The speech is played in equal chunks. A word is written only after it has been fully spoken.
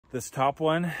This top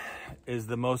one is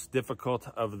the most difficult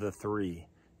of the three.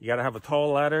 You gotta have a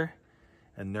tall ladder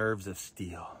and nerves of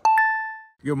steel.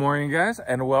 Good morning, guys,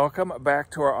 and welcome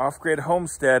back to our off-grid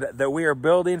homestead that we are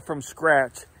building from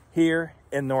scratch here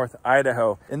in North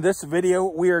Idaho. In this video,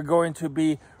 we are going to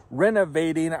be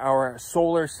renovating our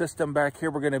solar system back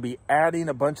here. We're going to be adding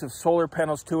a bunch of solar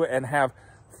panels to it and have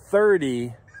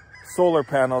 30 solar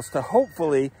panels to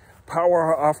hopefully power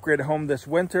our off-grid home this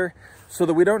winter so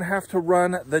that we don't have to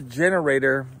run the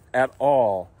generator at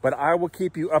all. But I will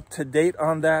keep you up to date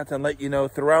on that and let you know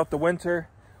throughout the winter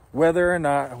whether or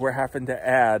not we're having to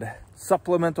add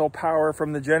supplemental power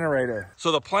from the generator. So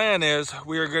the plan is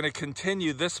we are going to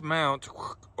continue this mount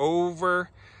over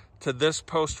to this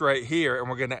post right here, and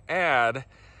we're going to add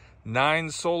 9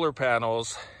 solar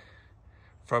panels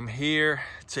from here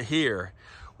to here,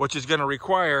 which is going to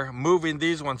require moving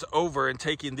these ones over and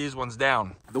taking these ones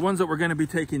down. The ones that we're going to be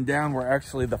taking down were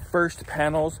actually the first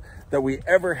panels that we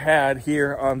ever had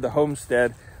here on the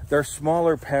homestead. They're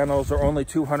smaller panels, they're only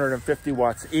 250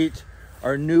 watts each.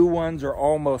 Our new ones are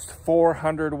almost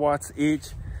 400 watts each.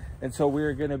 And so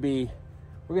we're going to be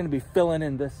filling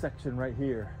in this section right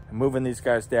here and moving these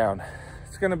guys down.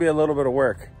 It's going to be a little bit of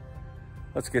work.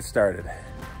 Let's get started.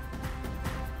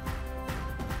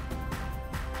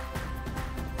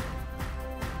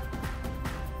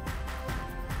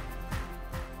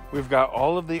 We've got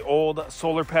all of the old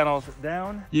solar panels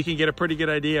down. You can get a pretty good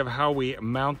idea of how we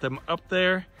mount them up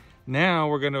there. Now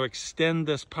we're going to extend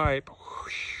this pipe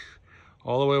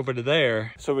all the way over to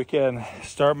there so we can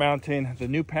start mounting the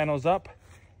new panels up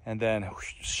and then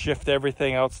shift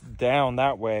everything else down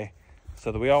that way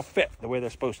so that we all fit the way they're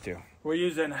supposed to. We're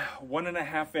using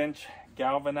 1.5 inch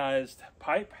galvanized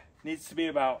pipe. Needs to be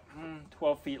about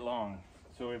 12 feet long.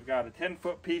 So we've got a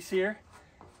 10-foot piece here.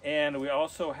 And we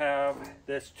also have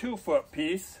this 2-foot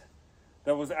piece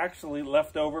that was actually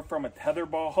left over from a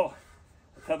tetherball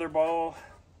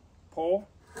pole.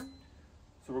 So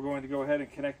we're going to go ahead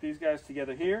and connect these guys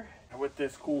together here with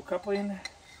this cool coupling,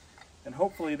 and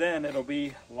hopefully then it'll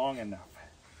be long enough.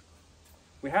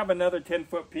 We have another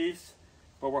 10-foot piece,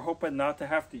 but we're hoping not to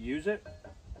have to use it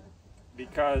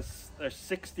because they're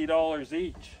 $60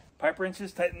 each. Pipe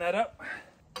wrenches, tighten that up.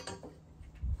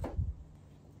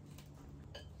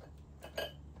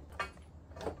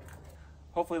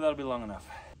 Hopefully that'll be long enough.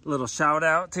 A little shout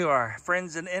out to our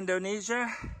friends in Indonesia.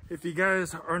 If you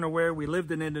guys aren't aware, we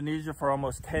lived in Indonesia for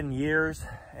almost 10 years,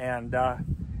 and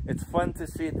it's fun to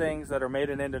see things that are made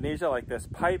in Indonesia, like this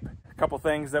pipe. A couple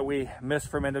things that we miss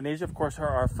from Indonesia, of course, are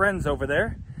our friends over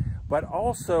there, but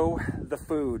also the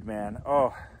food, man.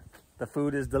 Oh, the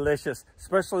food is delicious,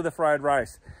 especially the fried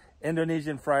rice.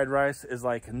 Indonesian fried rice is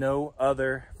like no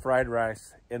other fried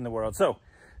rice in the world. So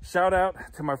shout out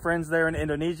to my friends there in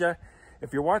Indonesia.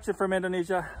 If you're watching from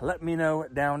Indonesia, let me know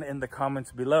down in the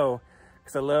comments below,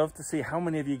 because I love to see how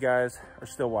many of you guys are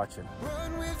still watching.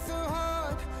 Run with the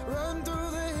heart, run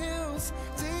through the hills,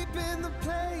 deep in the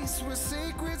place where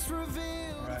secrets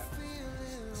reveal. All right.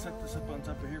 Set this up on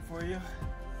top of here for you.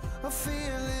 A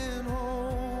feeling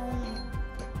home.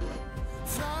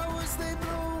 Flowers they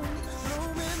bloom,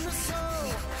 bloom in the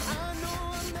soul. I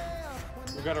know I'm there.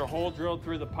 We've got our hole drilled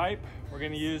through the pipe. We're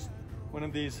going to use one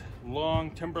of these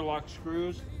long timber lock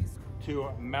screws to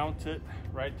mount it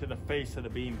right to the face of the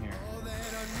beam here. All that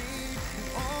I need,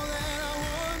 all that I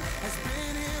want has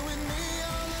been here with me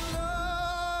all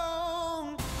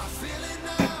along. I feel it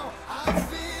now, I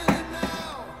feel it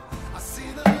now. I see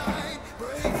the light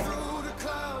break through the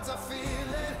clouds. I feel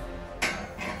it.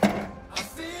 I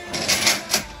feel it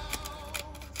now.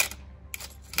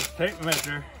 This tape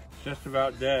measure is just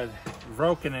about dead.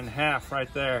 Broken in half right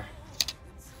there.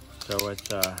 So it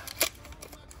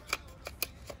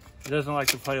doesn't like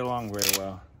to play along very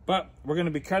well. But we're going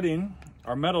to be cutting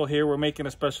our metal here. We're making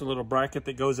a special little bracket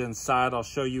that goes inside. I'll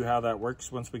show you how that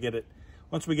works once we get it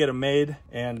made.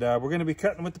 And we're going to be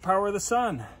cutting with the power of the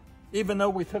sun. Even though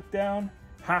we took down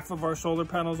half of our solar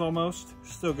panels almost, we're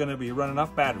still going to be running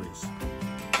off batteries.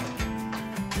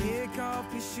 Kick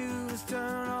off your shoes,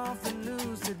 turn off the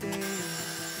news today.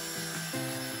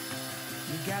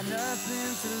 You got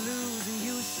nothing to lose and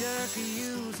you sure could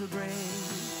use a break.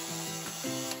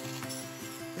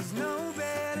 There's no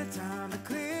better time to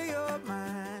clear your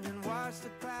mind and watch the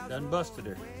clouds. Done busted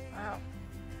her. Wow.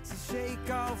 So shake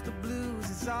off the blues,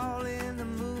 it's all in the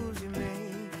moves you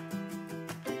make.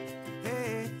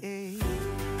 Hey, hey.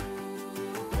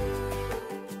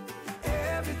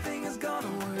 Everything is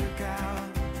gonna work out.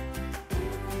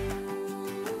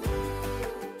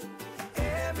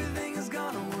 Everything is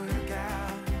gonna work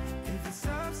out. If it's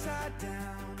upside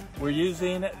down. We're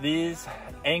using these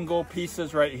angle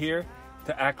pieces right here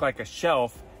to act like a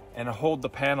shelf and hold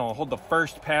the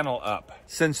first panel up.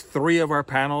 Since 3 of our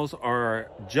panels are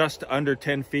just under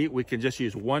 10 feet, we can just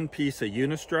use one piece of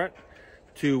unistrut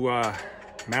to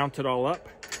mount it all up.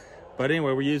 But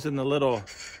anyway, we're using the little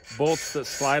bolts that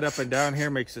slide up and down here.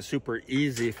 Makes it super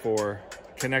easy for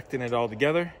connecting it all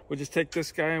together. We just take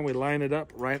this guy and we line it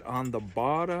up right on the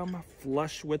bottom,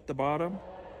 flush with the bottom.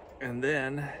 And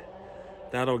then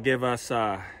that'll give us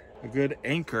a good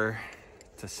anchor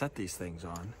to set these things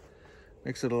on.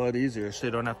 Makes it a lot easier so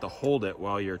you don't have to hold it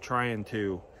while you're trying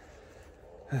to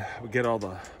get all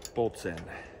the bolts in.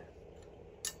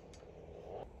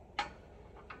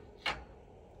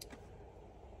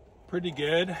 Pretty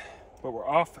good, but we're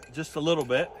off just a little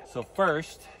bit. So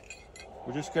first,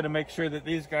 we're just gonna make sure that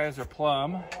these guys are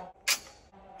plumb.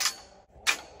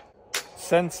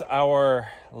 Since our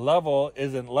level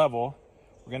isn't level,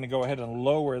 we're gonna go ahead and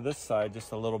lower this side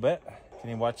just a little bit. Can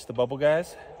you watch the bubble,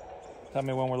 guys? Tell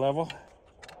me when we're level.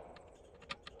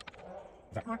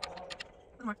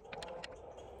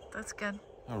 That's good.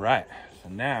 All right, so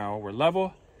now we're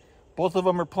level. Both of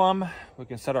them are plumb. We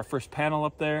can set our first panel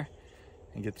up there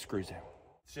and get the screws in.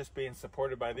 It's just being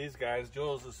supported by these guys.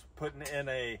 Jules is putting in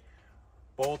a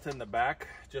bolt in the back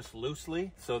just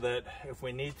loosely so that if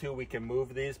we need to, we can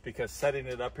move these, because setting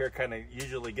it up here kind of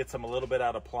usually gets them a little bit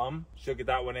out of plumb. She'll get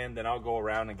that one in, then I'll go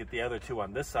around and get the other 2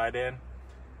 on this side in.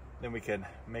 Then we can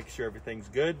make sure everything's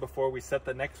good before we set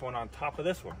the next one on top of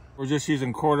this one. We're just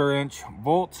using 1/4 inch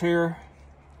bolts here,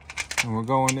 and we're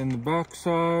going in the back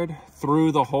side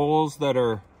through the holes that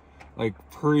are like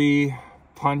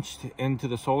pre-punched into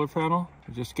the solar panel.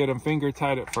 Just get them finger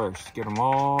tight at first. Get them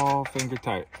all finger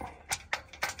tight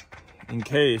in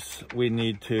case we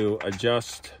need to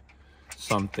adjust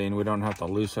something. We don't have to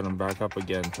loosen them back up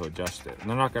again to adjust it. And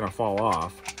they're not gonna fall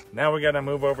off. Now we gotta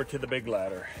move over to the big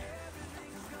ladder.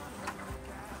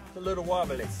 It's a little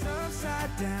wobbly.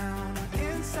 Upside down,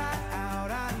 inside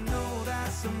out. I know that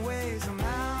some ways I'm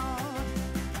out.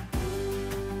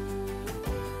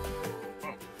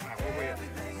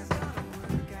 Everything is gonna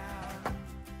work out.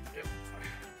 Yep.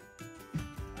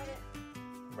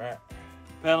 Right.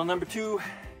 Panel number 2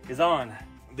 is on.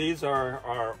 These are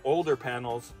our older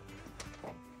panels,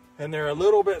 and they're a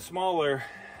little bit smaller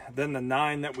than the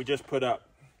 9 that we just put up.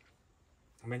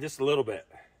 I mean, just a little bit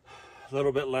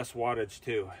less wattage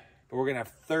too. But we're gonna have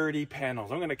 30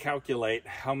 panels. I'm gonna calculate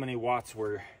how many watts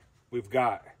we've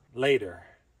got later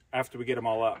after we get them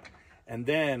all up. And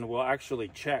then we'll actually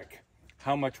check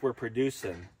how much we're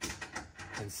producing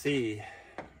and see,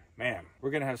 man,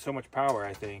 we're gonna have so much power,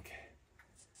 I think.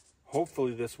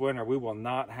 Hopefully this winter we will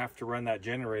not have to run that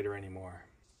generator anymore.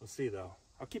 We'll see though.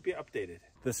 I'll keep you updated.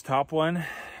 This top one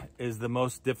is the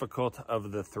most difficult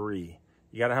of the 3.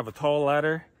 You gotta have a tall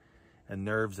ladder and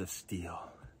nerves of steel.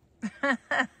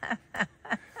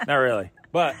 Not really,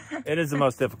 but it is the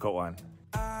most difficult one.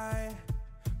 I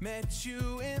met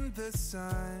you in the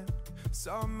sun,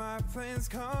 saw my plans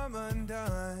come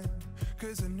undone,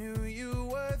 'cause I knew you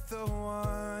were the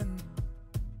one.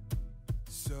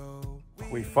 So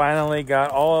we finally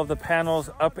got all of the panels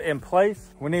up in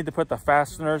place. We need to put the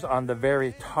fasteners on the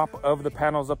very top of the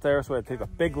panels up there. So we have to take a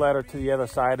big ladder to the other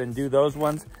side and do those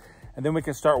ones. And then we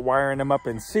can start wiring them up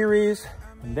in series.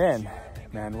 And then,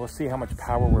 man, we'll see how much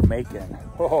power we're making.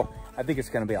 Whoa, I think it's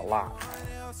gonna be a lot.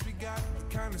 We got the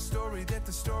kind of story that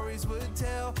the stories would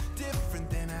tell, different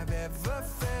than I've ever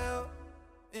felt.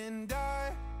 And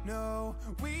I know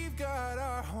we've got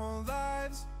our whole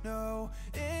lives, no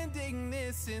ending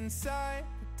this inside.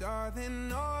 But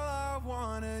darling, all I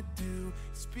wanna do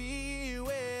is be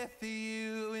with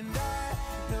you. And I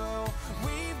know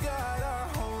we've got our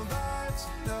whole lives,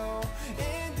 no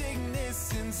ending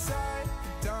this inside.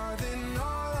 But darling,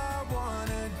 all I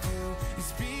wanna do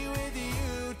is be with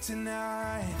you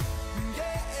tonight.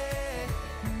 Yeah,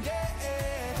 yeah,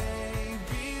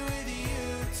 be with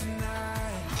you tonight.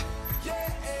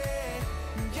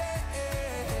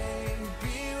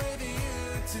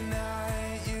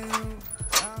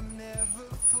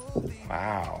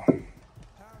 Wow. All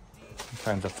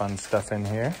kinds of fun stuff in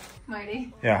here.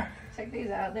 Marty. Yeah. Check these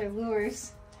out. They're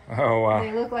lures. Oh, wow.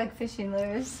 They look like fishing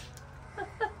lures.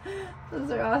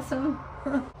 Those are awesome.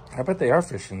 I bet they are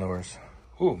fishing lures.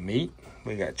 Ooh, meat.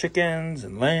 We got chickens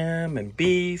and lamb and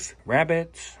beef,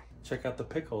 rabbits. Check out the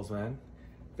pickles, man.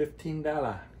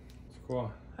 $15. It's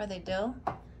cool. Are they dill?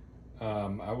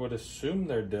 I would assume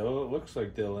they're dill. It looks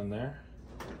like dill in there.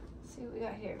 Let's see what we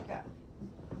got here.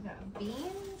 We got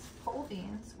beans, whole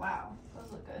beans. Wow,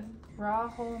 those look good. Raw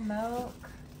whole milk,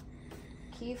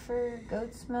 kefir,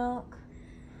 goat's milk.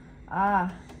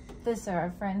 Ah, this is our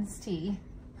friend's tea.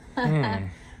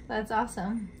 That's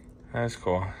awesome. That's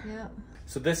cool. Yep.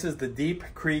 So this is the Deep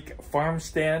Creek farm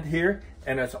stand here,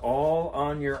 and it's all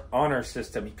on your honor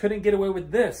system. You couldn't get away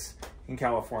with this in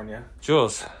California.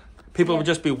 Jules, people would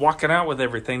just be walking out with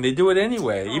everything. They do it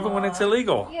anyway, even when it's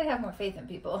illegal. You gotta have more faith in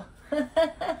people.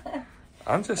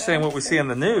 I'm just saying what we see in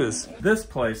the news. This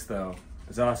place, though,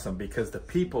 is awesome because the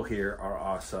people here are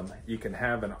awesome. You can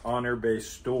have an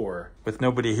honor-based store with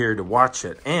nobody here to watch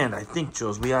it. And I think,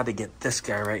 Jules, we ought to get this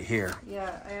guy right here.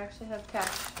 Yeah, I actually have cash.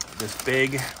 This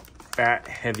big, fat,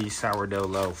 heavy sourdough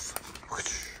loaf.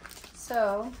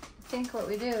 So, I think what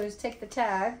we do is take the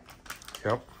tag.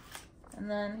 Yep. And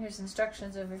then here's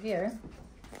instructions over here.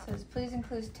 It says, please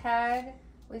include tag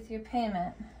with your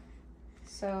payment.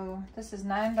 So this is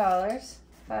 $9.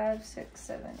 5, 6,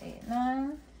 7, 8,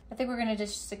 9. I think we're gonna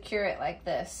just secure it like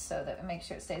this so that we make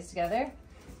sure it stays together.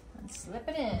 And slip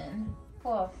it in.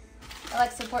 Cool. I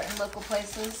like supporting local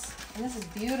places. And this is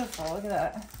beautiful. Look at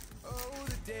that. Oh,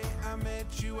 the day I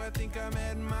met you, I think I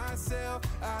met myself.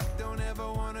 I don't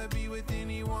ever want to be with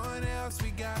anyone else.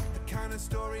 We got the kind of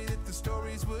story that the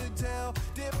stories would tell,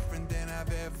 different than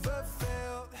I've ever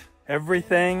felt.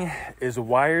 Everything is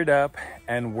wired up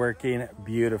and working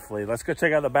beautifully. Let's go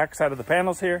check out the back side of the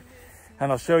panels here,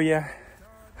 and I'll show you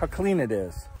how clean it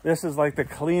is. This is like the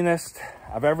cleanest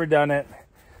I've ever done it.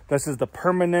 This is the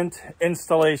permanent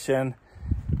installation.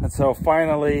 And so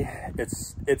finally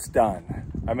it's done.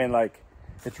 I mean, like,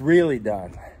 it's really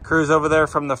done. Crew's over there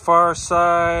from the far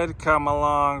side, come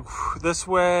along this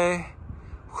way.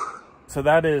 So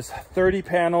that is 30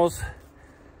 panels,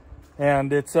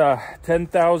 and it's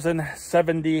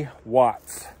 10,070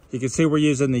 watts. You can see we're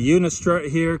using the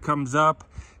Unistrut here, comes up,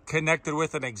 connected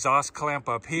with an exhaust clamp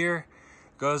up here,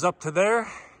 goes up to there.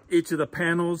 Each of the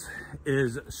panels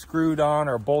is screwed on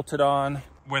or bolted on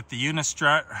with the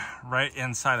Unistrut right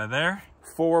inside of there.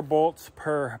 4 bolts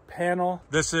per panel.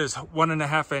 This is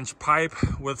 1.5 inch pipe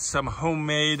with some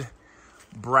homemade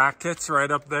brackets right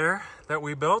up there that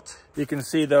we built. You can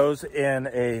see those in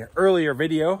a earlier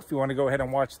video if you want to go ahead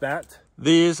and watch that.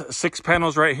 These 6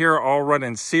 panels right here all run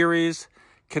in series,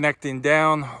 connecting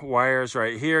down, wires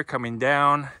right here coming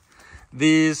down.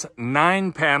 These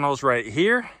 9 panels right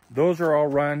here, those are all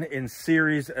run in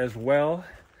series as well.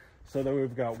 So that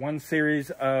we've got 1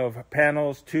 series of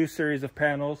panels, 2 series of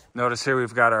panels. Notice here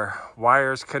we've got our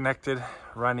wires connected,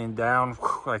 running down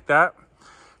like that,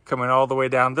 coming all the way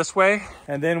down this way.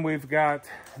 And then we've got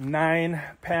 9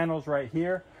 panels right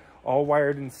here, all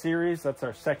wired in series. That's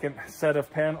our second set of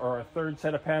or our third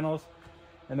set of panels.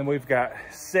 And then we've got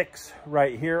 6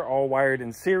 right here, all wired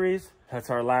in series. That's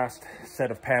our last set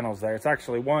of panels there. It's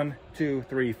actually 1, 2,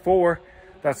 3, 4.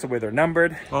 That's the way they're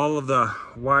numbered. All of the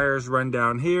wires run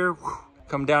down here,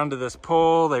 come down to this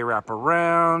pole, they wrap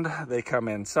around, they come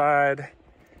inside.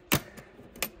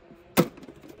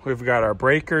 We've got our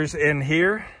breakers in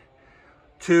here,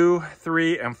 2,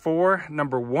 3, and 4.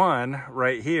 Number 1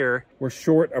 right here, we're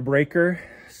short a breaker,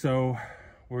 so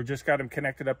we're just got them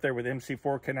connected up there with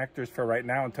MC4 connectors for right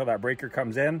now until that breaker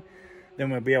comes in.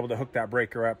 Then we'll be able to hook that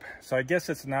breaker up. So I guess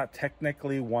it's not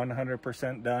technically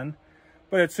 100% done,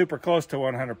 but it's super close to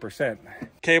 100%.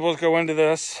 Cables go into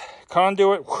this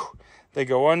conduit. They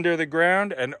go under the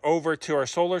ground and over to our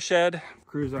solar shed.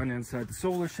 Cruise on inside the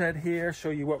solar shed here, show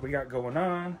you what we got going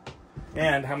on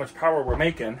and how much power we're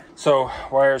making. So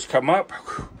wires come up,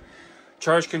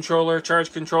 charge controller.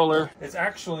 It's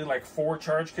actually like 4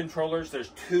 charge controllers. There's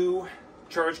 2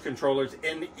 charge controllers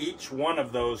in each one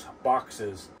of those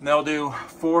boxes. And they'll do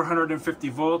 450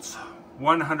 volts,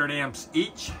 100 amps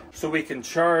each, so we can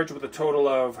charge with a total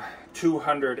of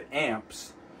 200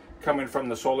 amps coming from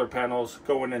the solar panels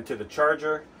going into the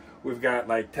charger. We've got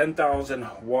like 10,000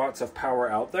 watts of power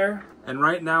out there, and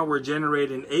right now we're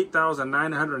generating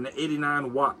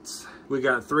 8,989 watts. We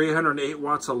got 308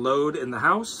 watts of load in the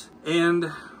house,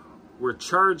 and we're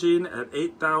charging at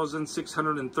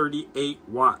 8,638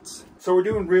 watts. So we're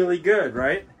doing really good,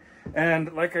 right?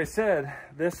 And like I said,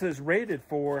 this is rated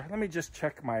for, let me just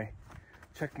check my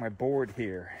board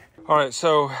here. All right,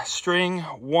 so string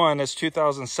 1 is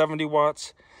 2,070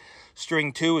 watts.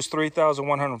 String 2 is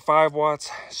 3,105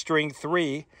 watts. String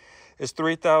 3 is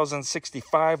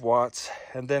 3,065 watts.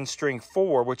 And then string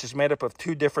 4, which is made up of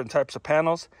 2 different types of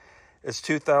panels, is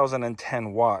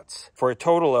 2,010 watts. For a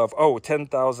total of,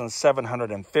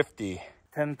 10,750.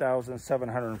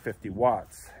 10,750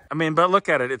 watts. I mean, but look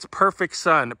at it. It's perfect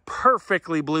sun,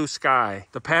 perfectly blue sky.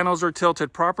 The panels are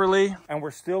tilted properly, and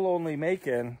we're still only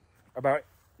making about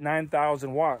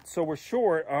 9,000 watts. So we're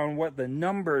short on what the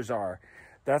numbers are.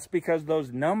 That's because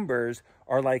those numbers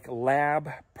are like lab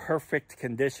perfect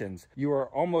conditions. You are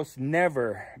almost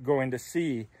never going to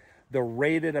see the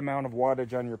rated amount of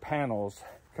wattage on your panels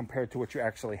compared to what you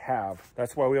actually have.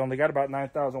 That's why we only got about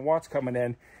 9,000 watts coming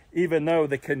in, even though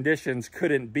the conditions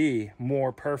couldn't be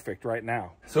more perfect right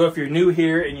now. So if you're new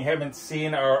here and you haven't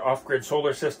seen our off-grid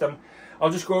solar system, I'll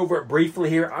just go over it briefly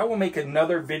here. I will make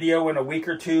another video in a week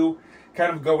or two,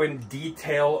 kind of go in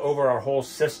detail over our whole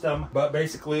system. But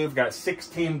basically, we've got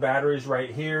 16 batteries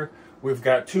right here. We've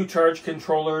got 2 charge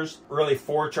controllers, really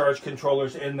 4 charge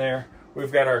controllers in there.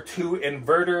 We've got our 2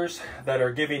 inverters that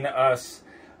are giving us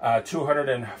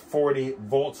 240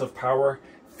 volts of power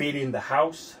feeding the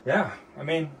house. Yeah, I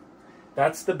mean,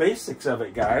 that's the basics of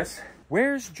it, guys.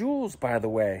 Where's Jules, by the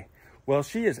way? Well,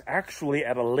 she is actually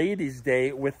at a ladies'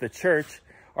 day with the church.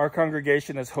 Our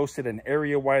congregation has hosted an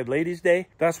area-wide ladies' day.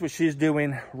 That's what she's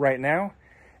doing right now.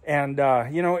 And,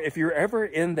 you know, if you're ever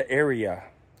in the area,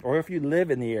 or if you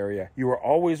live in the area, you are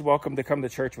always welcome to come to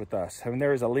church with us. I mean,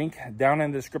 there is a link down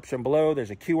in the description below. There's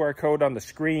a QR code on the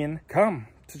screen. Come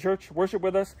to church, worship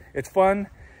with us. It's fun.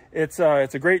 It's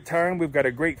a great time. We've got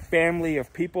a great family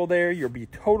of people there. You'll be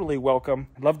totally welcome.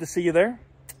 I'd love to see you there.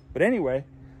 But anyway,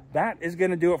 that is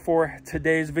going to do it for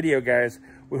today's video, guys.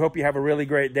 We hope you have a really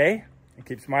great day and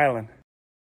keep smiling.